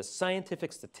and did the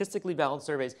scientific, statistically valid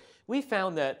surveys, we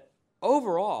found that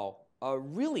overall, a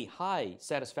really high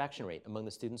satisfaction rate among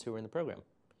the students who were in the program.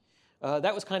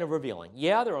 That was kind of revealing.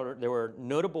 Yeah, there were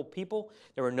notable people.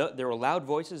 There were loud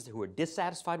voices who were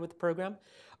dissatisfied with the program.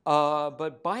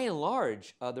 But by and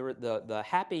large, the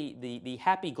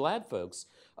happy, glad folks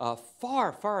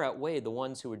far outweighed the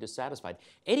ones who were dissatisfied.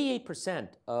 88%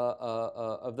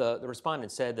 of the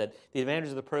respondents said that the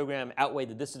advantages of the program outweighed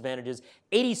the disadvantages.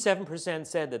 87%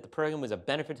 said that the program was a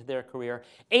benefit to their career.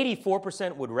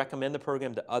 84% would recommend the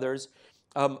program to others.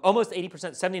 Almost 80%,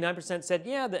 79% said,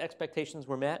 yeah, the expectations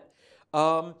were met.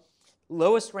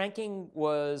 Lowest ranking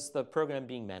was the program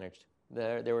being managed.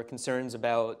 There were concerns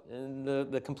about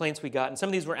the complaints we got, and some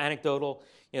of these were anecdotal.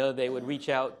 You know, they would reach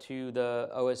out to the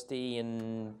OSD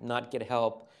and not get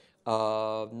help,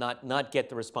 not get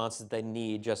the responses they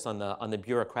need just on the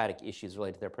bureaucratic issues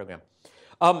related to their program.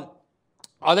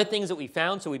 Other things that we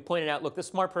found, so we pointed out, look, the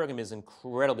SMART program is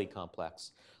incredibly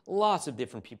complex. Lots of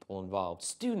different people involved,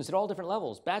 students at all different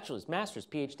levels, bachelor's, master's,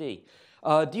 PhD.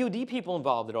 DoD people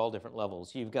involved at all different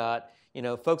levels. You've got, you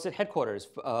know, folks at headquarters.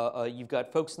 You've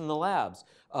got folks in the labs,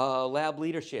 lab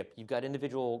leadership. You've got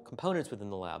individual components within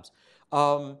the labs.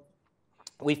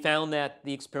 We found that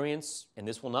the experience, and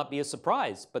this will not be a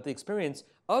surprise, but the experience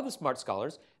of the SMART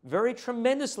scholars varied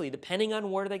tremendously depending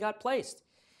on where they got placed.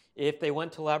 If they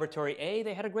went to laboratory A,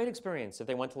 they had a great experience. If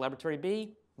they went to laboratory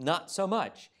B, not so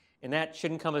much. And that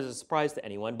shouldn't come as a surprise to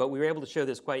anyone, but we were able to show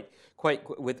this quite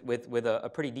with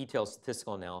a pretty detailed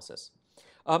statistical analysis.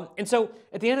 And so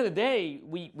at the end of the day,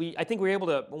 I think we were able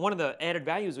to, one of the added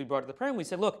values we brought to the program, we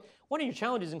said, look, one of your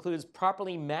challenges includes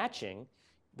properly matching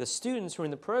the students who are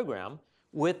in the program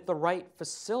with the right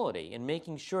facility and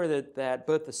making sure that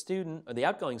both the student, or the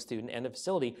outgoing student, and the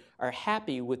facility are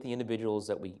happy with the individuals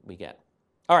that we get.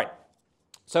 All right.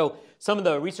 So some of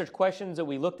the research questions that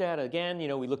we looked at, again, you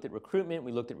know, we looked at recruitment,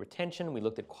 we looked at retention, we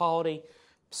looked at quality,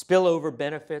 spillover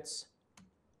benefits.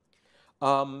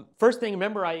 First thing,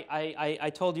 remember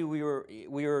I told you we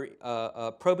were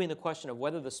probing the question of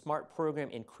whether the SMART program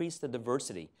increased the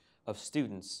diversity of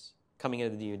students coming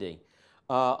into the DoD.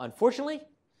 Unfortunately,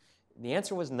 the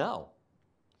answer was no.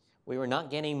 We were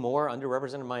not getting more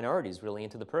underrepresented minorities really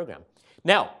into the program.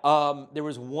 Now, there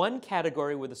was one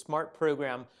category where the SMART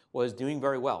program was doing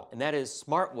very well, and that is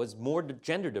SMART was more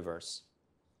gender diverse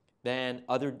than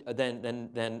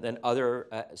other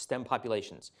STEM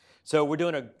populations. So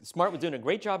SMART was doing a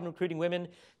great job in recruiting women,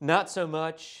 not so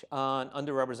much on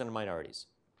underrepresented minorities.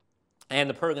 And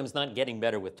the program's not getting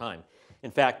better with time.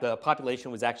 In fact, the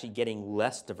population was actually getting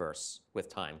less diverse with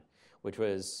time, which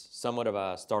was somewhat of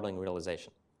a startling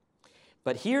realization.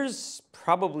 But here's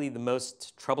probably the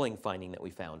most troubling finding that we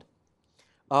found.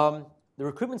 The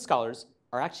recruitment scholars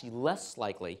are actually less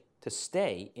likely to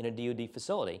stay in a DoD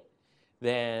facility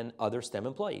than other STEM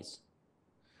employees.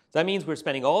 So that means we're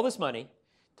spending all this money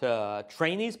to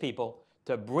train these people,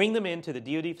 to bring them into the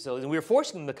DoD facilities, and we were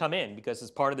forcing them to come in because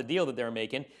as part of the deal that they were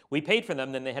making, we paid for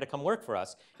them, then they had to come work for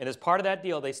us. And as part of that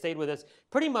deal, they stayed with us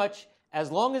pretty much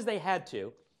as long as they had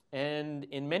to, and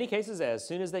in many cases, as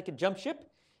soon as they could jump ship,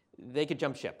 they could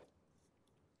jump ship.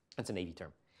 That's a Navy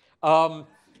term.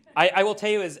 I will tell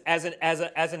you as an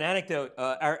anecdote,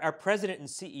 our president and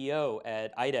CEO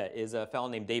at IDA is a fellow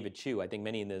named David Chu. I think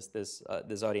many in this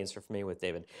audience are familiar with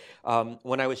David.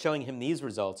 When I was showing him these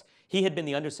results, he had been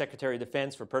the Undersecretary of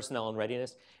Defense for Personnel and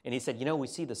Readiness, and he said, you know, we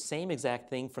see the same exact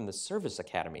thing from the service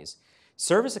academies.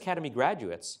 Service academy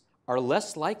graduates are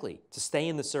less likely to stay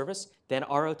in the service than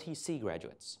ROTC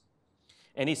graduates.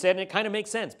 And he said, and it kind of makes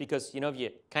sense because, you know, if you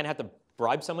kind of have to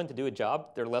bribe someone to do a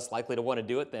job, they're less likely to want to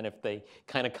do it than if they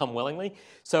kind of come willingly.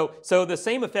 So the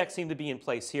same effects seem to be in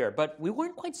place here, but we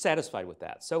weren't quite satisfied with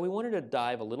that. So we wanted to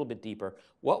dive a little bit deeper.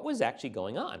 What was actually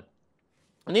going on?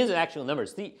 And these are actual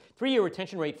numbers. The three-year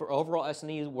retention rate for overall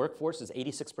S&E workforce is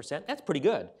 86%. That's pretty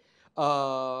good.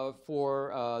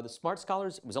 For the SMART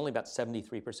scholars, it was only about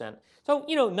 73%. So,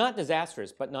 you know, not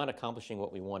disastrous, but not accomplishing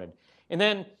what we wanted. And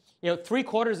then, you know,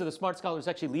 3/4 of the SMART scholars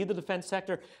actually leave the defense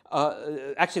sector,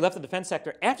 actually left the defense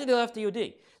sector after they left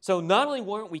DoD. So not only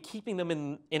weren't we keeping them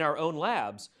in our own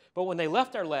labs, but when they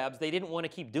left our labs, they didn't want to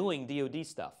keep doing DoD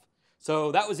stuff.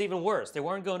 So that was even worse. They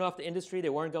weren't going off to industry. They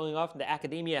weren't going off into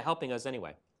academia helping us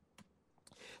anyway.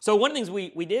 So one of the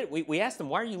things we did, we asked them,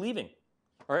 why are you leaving?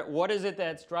 All right, what is it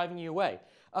that's driving you away?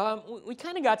 We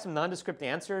kind of got some nondescript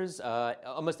answers.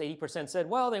 Almost 80% said,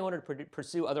 well, they wanted to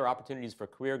pursue other opportunities for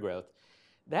career growth.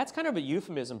 That's kind of a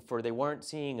euphemism for they weren't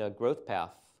seeing a growth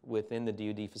path within the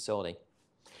DoD facility.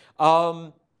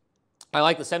 I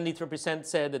like the 73%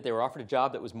 said that they were offered a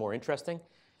job that was more interesting.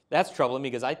 That's troubling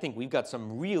because I think we've got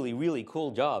some really, really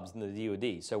cool jobs in the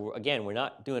DoD. So again, we're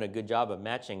not doing a good job of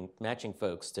matching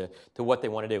folks to what they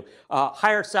want to do.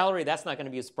 Higher salary, that's not going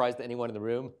to be a surprise to anyone in the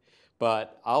room.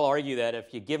 But I'll argue that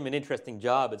if you give them an interesting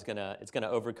job, it's gonna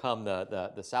overcome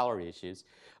the salary issues.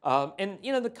 And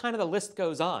you know, the list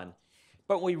goes on.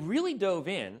 But when we really dove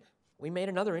in, we made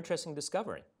another interesting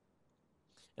discovery.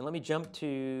 And let me jump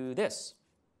to this.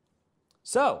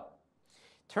 So,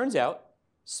 turns out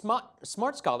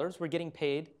SMART scholars were getting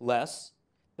paid less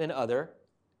than other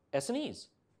S&Es.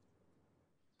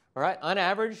 All right, on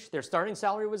average, their starting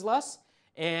salary was less,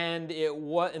 and they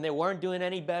weren't doing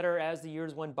any better as the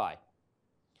years went by.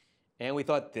 And we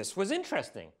thought this was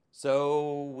interesting.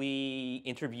 So we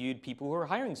interviewed people who were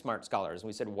hiring SMART scholars, and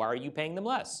we said, why are you paying them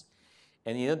less?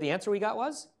 And you know the answer we got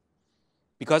was,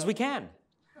 because we can.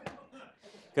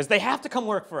 Because they have to come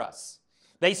work for us.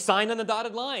 They signed on the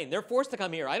dotted line. They're forced to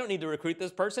come here. I don't need to recruit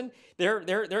this person.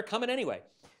 They're coming anyway.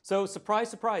 So surprise,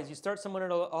 surprise, you start someone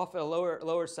off at a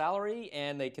lower salary,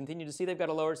 and they continue to see they've got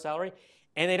a lower salary,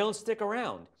 and they don't stick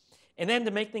around. And then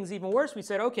to make things even worse, we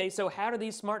said, okay, so how do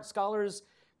these SMART scholars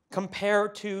compare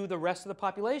to the rest of the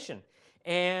population?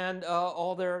 And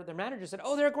all their managers said,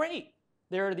 oh, they're great.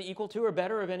 They're the equal to or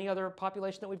better of any other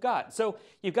population that we've got. So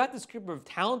you've got this group of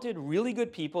talented, really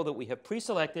good people that we have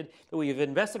pre-selected, that we have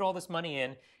invested all this money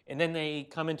in, and then they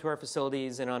come into our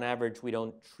facilities, and on average, we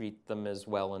don't treat them as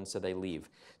well, and so they leave.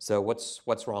 So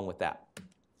what's wrong with that?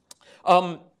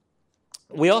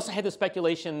 We also had the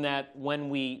speculation that when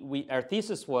our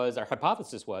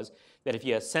hypothesis was that if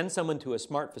you send someone to a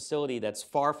SMART facility that's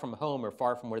far from home or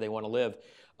far from where they want to live,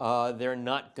 they're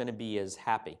not going to be as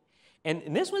happy.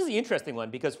 And this was the interesting one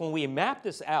because when we mapped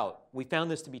this out, we found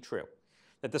this to be true.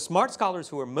 That the SMART scholars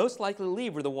who were most likely to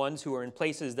leave were the ones who were in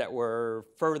places that were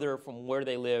further from where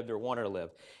they lived or wanted to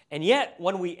live. And yet,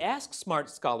 when we asked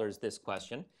SMART scholars this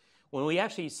question, when we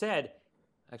actually said,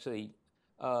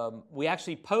 we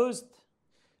actually posed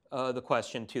the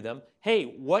question to them, hey,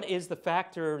 what is the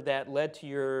factor that led to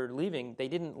your leaving? They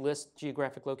didn't list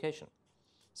geographic location.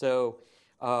 So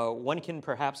one can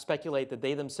perhaps speculate that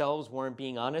they themselves weren't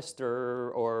being honest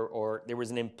or there was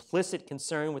an implicit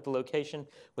concern with the location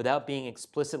without being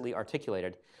explicitly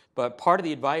articulated. But part of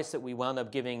the advice that we wound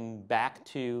up giving back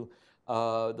to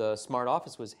the SMART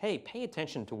office was, hey, pay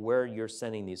attention to where you're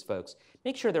sending these folks.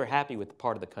 Make sure they're happy with the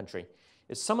part of the country.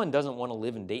 If someone doesn't want to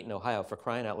live in Dayton, Ohio, for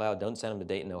crying out loud, don't send them to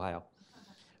Dayton, Ohio.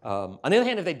 On the other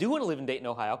hand, if they do want to live in Dayton,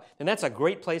 Ohio, then that's a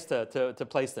great place to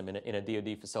place them in a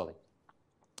DoD facility.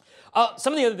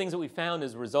 Some of the other things that we found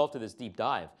as a result of this deep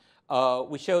dive,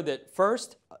 we showed that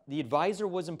first, the advisor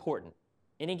was important.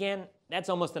 And again, that's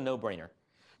almost a no-brainer.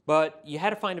 But you had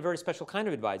to find a very special kind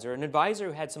of advisor, an advisor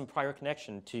who had some prior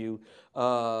connection to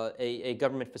a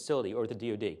government facility or the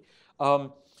DoD.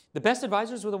 The best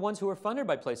advisors were the ones who were funded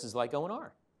by places like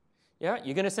O&R. Yeah,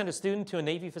 you're going to send a student to a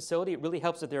Navy facility, it really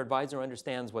helps that their advisor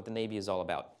understands what the Navy is all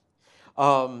about.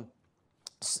 An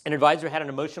advisor had an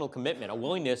emotional commitment, a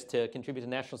willingness to contribute to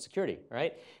national security,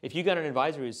 right? If you got an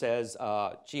advisor who says,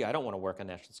 gee, I don't want to work on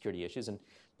national security issues, and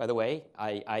by the way,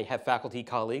 I have faculty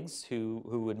colleagues who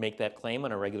would make that claim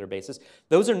on a regular basis.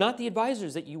 Those are not the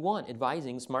advisors that you want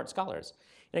advising smart scholars.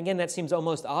 And again, that seems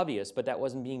almost obvious, but that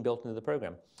wasn't being built into the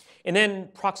program. And then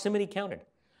proximity counted.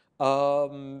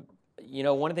 You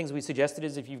know, one of the things we suggested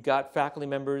is if you've got faculty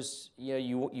members,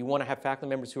 you want to have faculty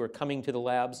members who are coming to the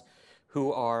labs,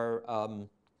 who are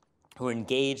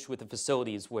engaged with the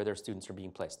facilities where their students are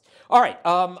being placed. All right,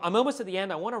 I'm almost at the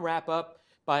end. I want to wrap up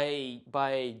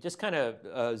by just kind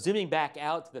of zooming back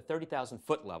out to the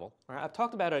 30,000-foot level. All right, I've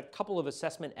talked about a couple of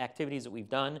assessment activities that we've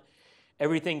done,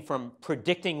 everything from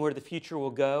predicting where the future will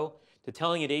go, to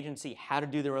telling an agency how to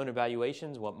do their own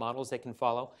evaluations, what models they can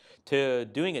follow, to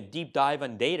doing a deep dive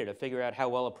on data to figure out how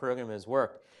well a program has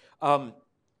worked.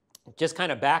 Just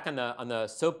kind of back on the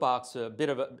soapbox, a bit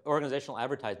of an organizational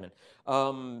advertisement.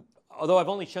 Although I've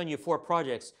only shown you 4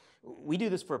 projects, we do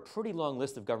this for a pretty long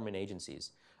list of government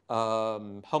agencies.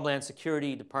 Homeland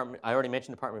Security, Department, I already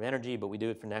mentioned Department of Energy, but we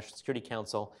do it for National Security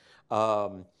Council,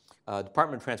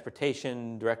 Department of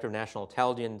Transportation, Director of National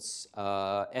Intelligence,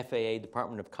 FAA,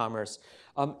 Department of Commerce.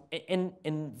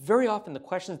 And very often the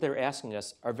questions they're asking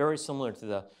us are very similar to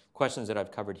the questions that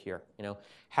I've covered here. You know,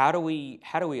 how do we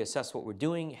assess what we're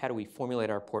doing? How do we formulate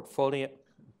our portfolio?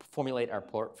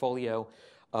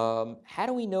 How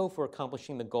do we know if we're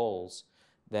accomplishing the goals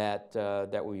that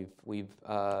we've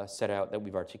set out, that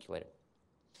we've articulated?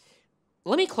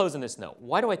 Let me close on this note.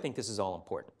 Why do I think this is all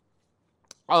important?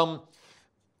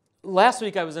 Last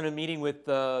week I was in a meeting with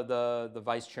the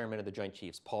vice chairman of the Joint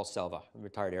Chiefs, Paul Selva, a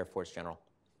retired Air Force general.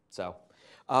 So,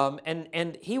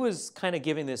 and he was kind of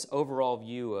giving this overall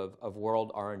view of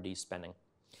world R&D spending.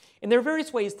 And there are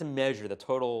various ways to measure the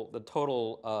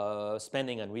total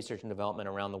spending on research and development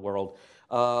around the world.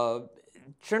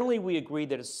 Generally, we agreed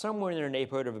that it's somewhere in the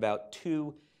neighborhood of about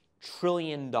 $2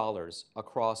 trillion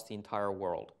across the entire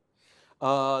world.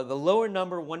 The lower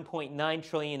number, 1.9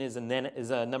 trillion, is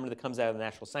a number that comes out of the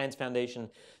National Science Foundation.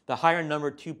 The higher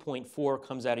number, 2.4,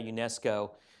 comes out of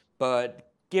UNESCO.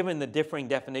 But given the differing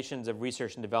definitions of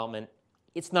research and development,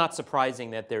 it's not surprising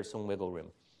that there's some wiggle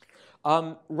room.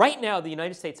 Right now, the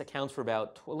United States accounts for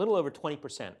about a little over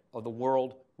 20% of the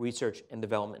world research and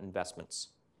development investments.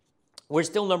 We're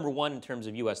still number 1 in terms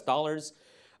of US dollars.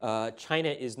 China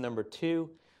is number 2.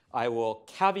 I will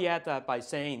caveat that by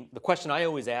saying the question I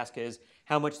always ask is,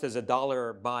 how much does a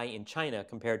dollar buy in China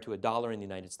compared to a dollar in the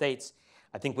United States?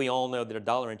 I think we all know that a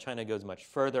dollar in China goes much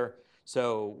further.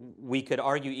 So we could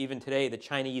argue even today the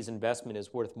Chinese investment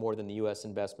is worth more than the US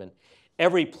investment.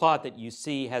 Every plot that you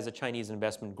see has a Chinese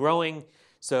investment growing.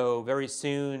 So very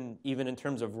soon, even in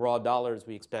terms of raw dollars,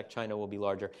 we expect China will be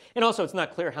larger. And also, it's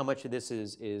not clear how much of this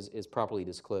is properly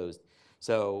disclosed.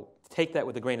 So take that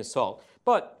with a grain of salt.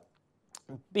 But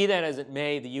be that as it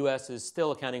may, the US is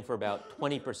still accounting for about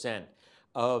 20%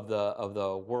 of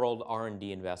the world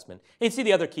R&D investment. And you see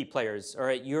the other key players. All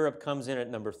right, Europe comes in at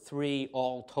number 3,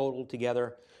 all total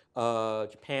together.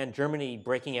 Japan, Germany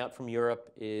breaking out from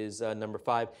Europe is number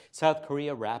 5. South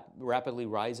Korea rapidly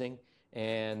rising,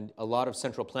 and a lot of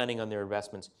central planning on their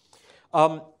investments.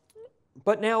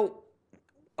 But now,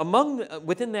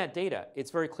 within that data,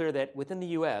 it's very clear that within the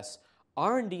US,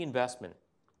 R&D investment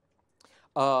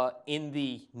in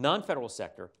the non-federal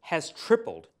sector has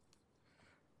tripled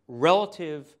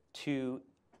relative to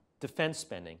defense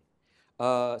spending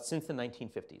since the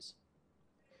 1950s.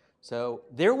 So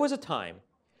there was a time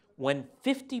when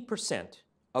 50%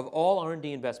 of all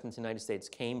R&D investments in the United States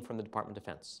came from the Department of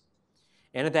Defense.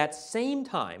 And at that same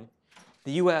time,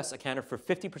 the US accounted for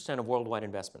 50% of worldwide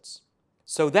investments.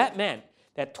 So that meant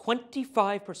that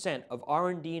 25% of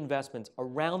R&D investments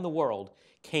around the world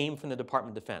came from the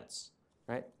Department of Defense.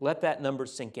 Right? Let that number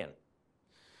sink in.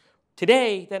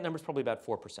 Today, that number is probably about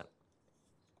 4%.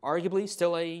 Arguably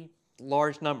still a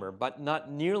large number, but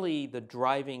not nearly the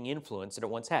driving influence that it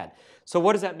once had. So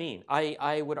what does that mean?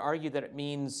 I would argue that it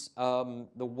means the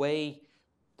way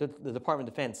the Department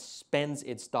of Defense spends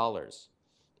its dollars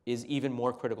is even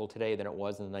more critical today than it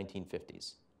was in the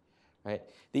 1950s. Right?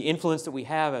 The influence that we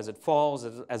have as it falls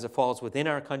within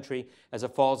our country, as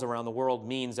it falls around the world,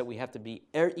 means that we have to be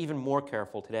even more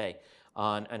careful today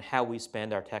on how we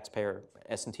spend our taxpayer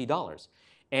S&T dollars.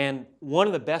 And one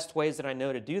of the best ways that I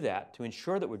know to do that, to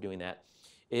ensure that we're doing that,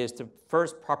 is to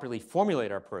first properly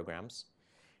formulate our programs,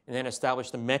 and then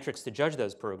establish the metrics to judge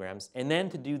those programs, and then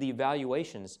to do the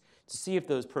evaluations to see if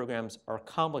those programs are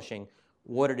accomplishing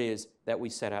what it is that we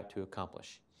set out to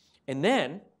accomplish. And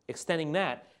then, extending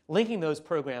that, linking those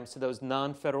programs to those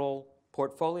non-federal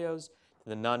portfolios, to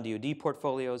the non-DoD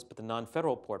portfolios, but the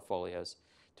non-federal portfolios,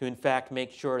 to in fact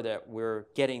make sure that we're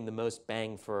getting the most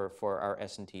bang for our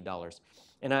S&T dollars.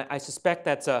 And I suspect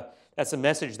that's a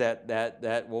message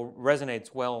that will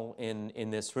resonate well in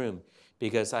this room,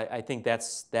 because I think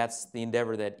that's the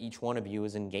endeavor that each one of you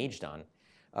is engaged on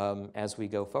as we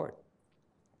go forward.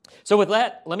 So with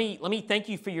that, let me thank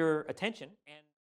you for your attention.